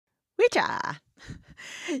Witcha.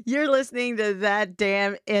 You're listening to That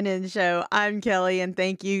Damn Innin Show. I'm Kelly, and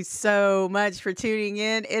thank you so much for tuning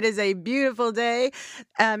in. It is a beautiful day,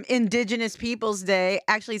 Indigenous Peoples Day.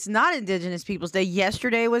 Actually, it's not Indigenous Peoples Day.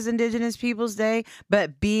 Yesterday was Indigenous Peoples Day,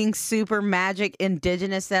 but being super magic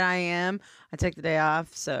Indigenous that I am, I took the day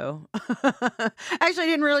off. So, actually, I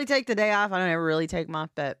didn't really take the day off. I don't ever really take them off,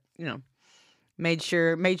 but made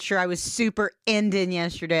sure I was super Indian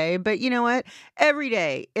yesterday. But you know what? Every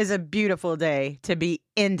day is a beautiful day to be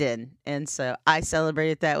Indian. And so I celebrate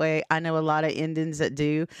it that way. I know a lot of Indians that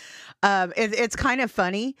do. It's kind of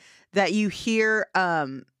funny that you hear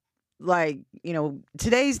today's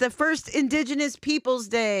the first Indigenous Peoples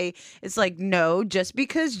Day. It's like, no, just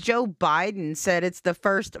because Joe Biden said it's the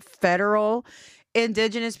first federal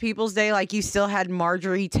Indigenous Peoples Day, like you still had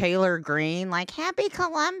Marjorie Taylor Greene, like Happy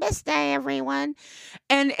Columbus Day, everyone.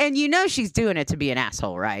 And she's doing it to be an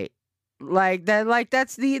asshole, right?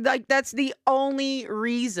 That's the only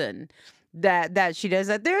reason that she does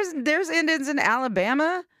that. There's Indians in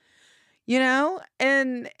Alabama,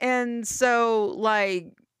 and so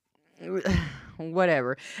like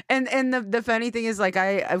whatever. And the funny thing is, like,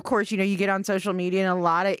 of course, you get on social media, and a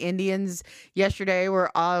lot of Indians yesterday were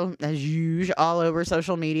all, as usual, all over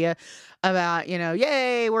social media about,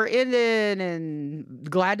 yay, we're Indian, and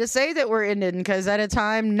glad to say that we're Indian, because at a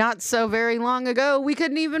time not so very long ago, we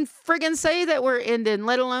couldn't even friggin' say that we're Indian,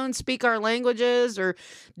 let alone speak our languages or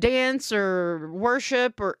dance or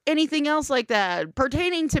worship or anything else like that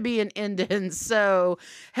pertaining to being Indian. So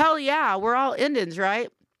hell yeah, we're all Indians, right?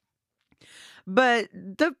 But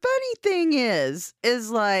the funny thing is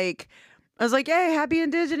like, I was like, hey, happy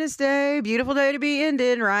Indigenous Day. Beautiful day to be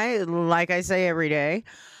Indian, right? Like I say every day.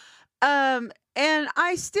 And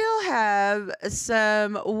I still have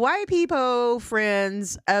some white people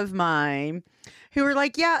friends of mine who are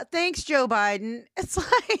like, yeah, thanks, Joe Biden. It's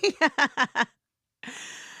like,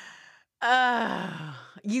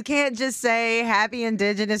 you can't just say happy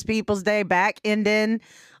Indigenous Peoples Day back, Indian.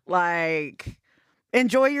 Like,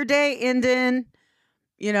 enjoy your day, Indian,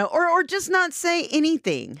 or just not say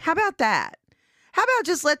anything. How about that? How about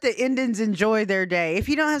just let the Indians enjoy their day? If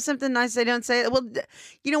you don't have something nice, they don't say it. Well,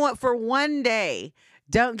 you know what? For one day,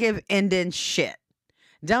 don't give Indians shit.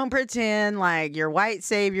 Don't pretend like you're white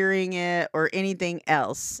savioring it or anything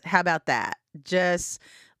else. How about that? Just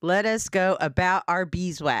let us go about our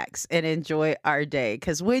beeswax and enjoy our day.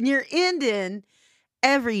 Because when you're Indian,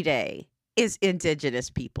 every day is Indigenous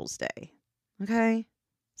Peoples Day. Okay?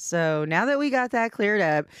 So now that we got that cleared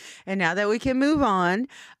up, and now that we can move on,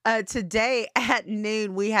 today at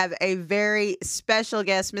noon, we have a very special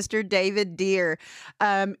guest. Mr. David Deer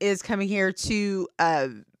is coming here to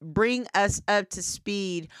bring us up to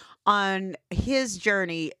speed on his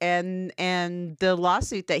journey and the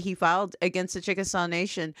lawsuit that he filed against the Chickasaw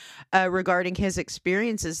Nation regarding his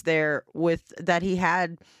experiences there that he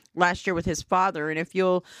had last year with his father. And if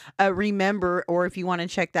you'll remember, or if you want to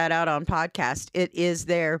check that out on podcast, it is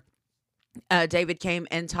there. David came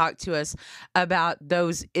and talked to us about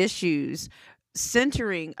those issues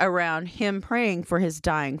centering around him praying for his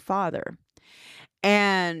dying father.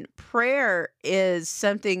 And prayer is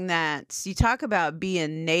something that you talk about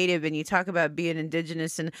being native and you talk about being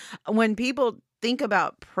indigenous. And when people think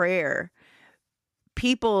about prayer,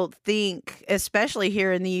 people think, especially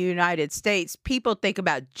here in the United States, people think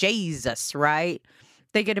about Jesus, right?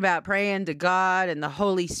 Thinking about praying to God and the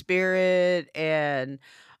Holy Spirit and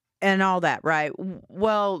all that, right?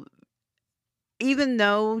 Well, even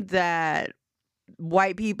though that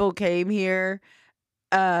white people came here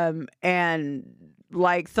and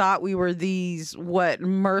like thought we were these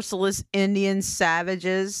merciless Indian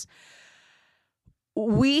savages,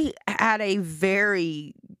 we had a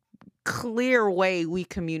very clear way we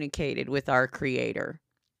communicated with our creator.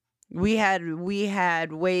 We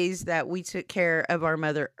had ways that we took care of our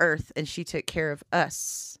Mother Earth, and she took care of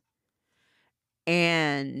us.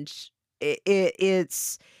 And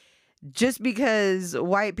it's just because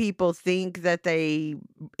white people think that they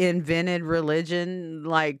invented religion,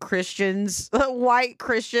 like Christians, white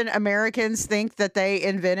Christian Americans think that they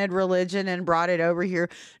invented religion and brought it over here.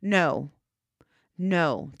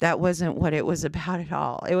 No, that wasn't what it was about at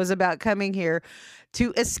all. It was about coming here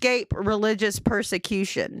to escape religious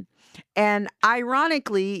persecution. And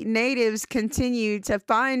ironically, natives continue to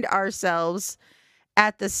find ourselves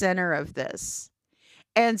at the center of this.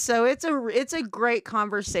 And so it's a great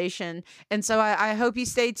conversation. And so I hope you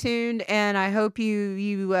stay tuned, and I hope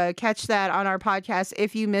you catch that on our podcast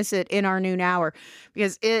if you miss it in our noon hour,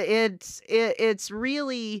 because it's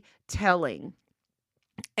really telling.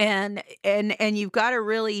 And you've got to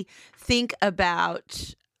really think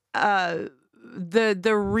about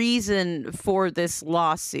the reason for this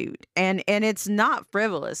lawsuit, and it's not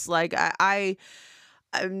frivolous. Like I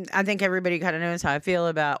think everybody kind of knows how I feel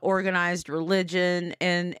about organized religion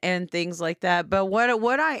and things like that. But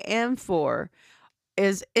what I am for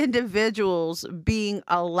is individuals being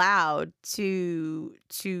allowed to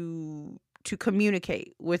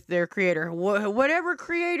communicate with their creator, whatever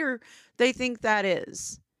creator they think that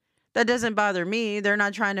is. That doesn't bother me. They're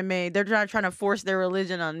not trying to force their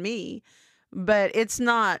religion on me. But it's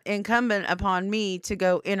not incumbent upon me to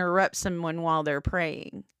go interrupt someone while they're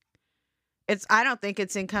praying. I don't think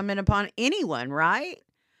it's incumbent upon anyone, right?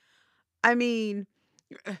 I mean,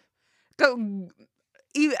 go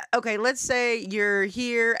okay, let's say you're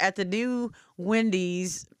here at the new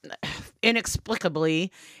Wendy's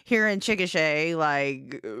inexplicably here in Chickasha,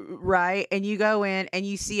 like, right? And you go in and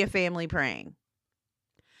you see a family praying.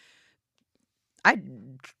 I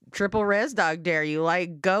triple res dog dare you,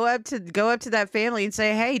 like, go up to that family and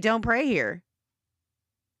say, "Hey, don't pray here."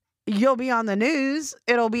 You'll be on the news.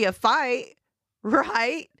 It'll be a fight,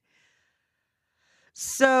 right?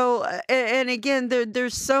 So, and again,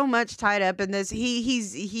 there's so much tied up in this.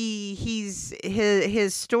 His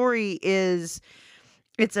story is,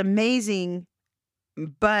 it's amazing,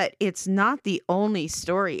 but it's not the only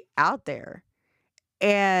story out there.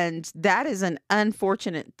 And that is an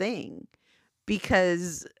unfortunate thing,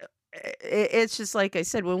 because it's just like I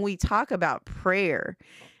said, when we talk about prayer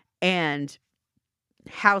and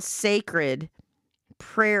how sacred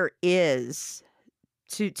prayer is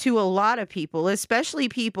to a lot of people, especially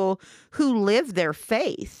people who live their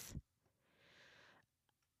faith.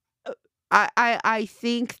 I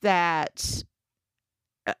think that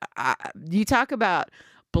you talk about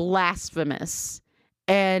blasphemous,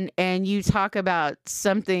 and you talk about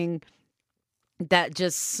something that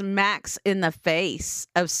just smacks in the face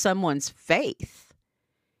of someone's faith.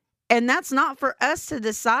 And that's not for us to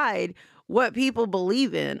decide what people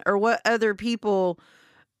believe in or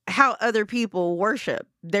how other people worship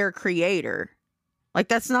their creator. Like,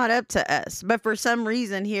 that's not up to us. But for some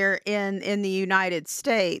reason here in the United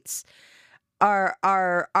States,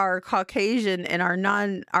 our Caucasian and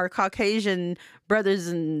our Caucasian brothers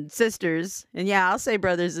and sisters, and yeah, I'll say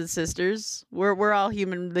brothers and sisters. We're all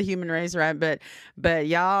the human race, right? But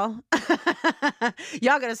y'all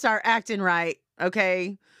y'all gotta start acting right,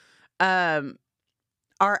 okay?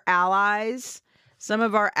 Our allies, some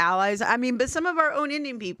of our allies, I mean, but some of our own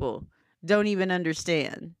Indian people don't even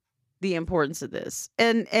understand the importance of this,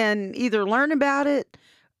 and either learn about it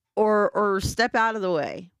or step out of the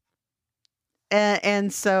way.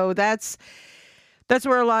 And so that's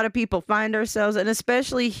where a lot of people find ourselves, and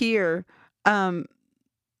especially here, for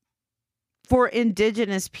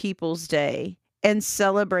Indigenous Peoples Day, and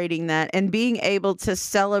celebrating that, and being able to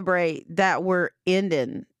celebrate that we're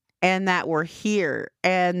Indian, and that we're here,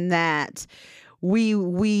 and that we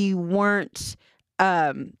weren't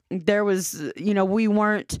we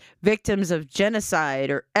weren't victims of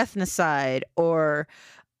genocide or ethnocide, or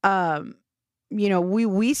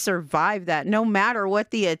we survived that, no matter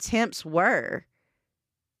what the attempts were,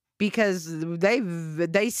 because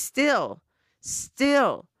they still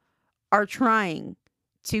are trying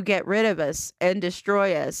to get rid of us and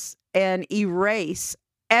destroy us and erase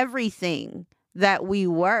everything that we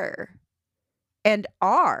were and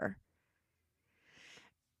are.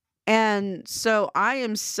 And so I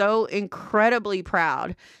am so incredibly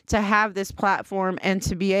proud to have this platform and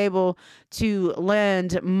to be able to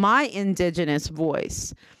lend my Indigenous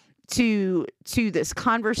voice to this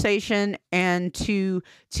conversation, and to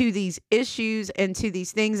these issues, and to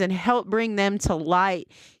these things, and help bring them to light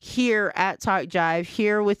here at Talk Jive,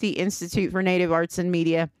 here with the Institute for Native Arts and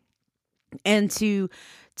Media, and to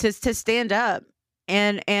stand up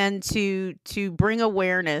and to bring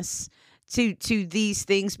awareness to these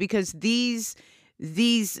things, because these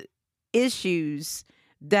issues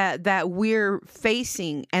that we're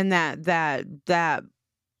facing and that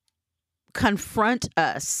confront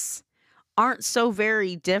us aren't so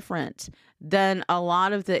very different than a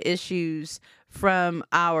lot of the issues from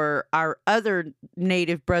our other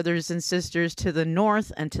Native brothers and sisters to the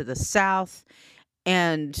north and to the south,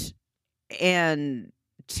 and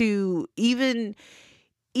to even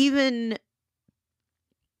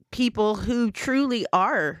people who truly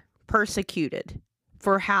are persecuted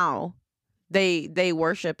for how they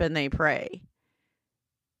worship and they pray.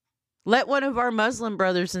 Let one of our Muslim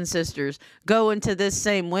brothers and sisters go into this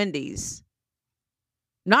same Wendy's.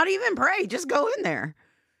 Not even pray, just go in there.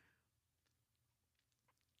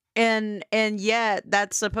 And yet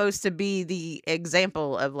that's supposed to be the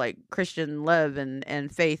example of, like, Christian love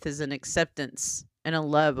and faith as an acceptance and a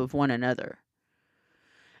love of one another.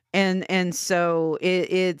 And so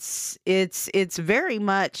it's very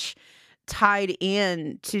much tied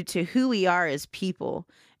in to who we are as people.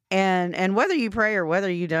 And whether you pray or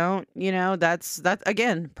whether you don't, that's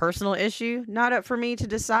again personal issue, not up for me to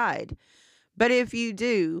decide. But if you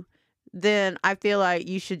do, then I feel like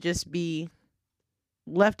you should just be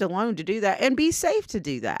left alone to do that and be safe to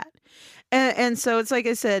do that. And so it's like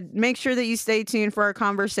I said, make sure that you stay tuned for our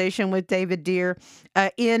conversation with David Deer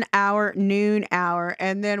in our noon hour.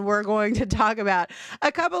 And then we're going to talk about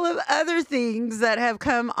a couple of other things that have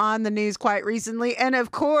come on the news quite recently. And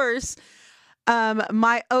of course,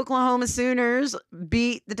 my Oklahoma Sooners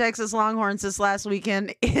beat the Texas Longhorns this last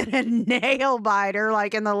weekend in a nail biter,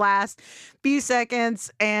 like in the last few seconds.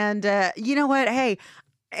 And you know what? Hey,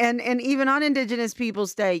 and even on Indigenous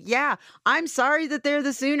Peoples Day, yeah, I'm sorry that they're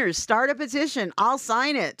the Sooners. Start a petition. I'll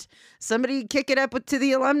sign it. Somebody kick it up to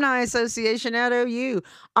the Alumni Association at OU.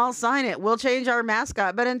 I'll sign it. We'll change our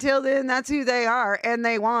mascot. But until then, that's who they are. And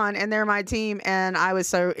they won. And they're my team. And I was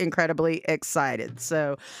so incredibly excited.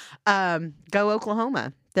 So go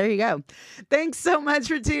Oklahoma. There you go. Thanks so much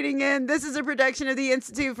for tuning in. This is a production of the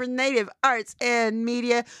Institute for Native Arts and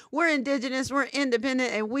Media. We're Indigenous, we're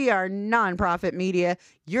independent, and we are nonprofit media.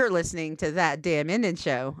 You're listening to That Damn Indian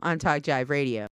Show on Talk Jive Radio.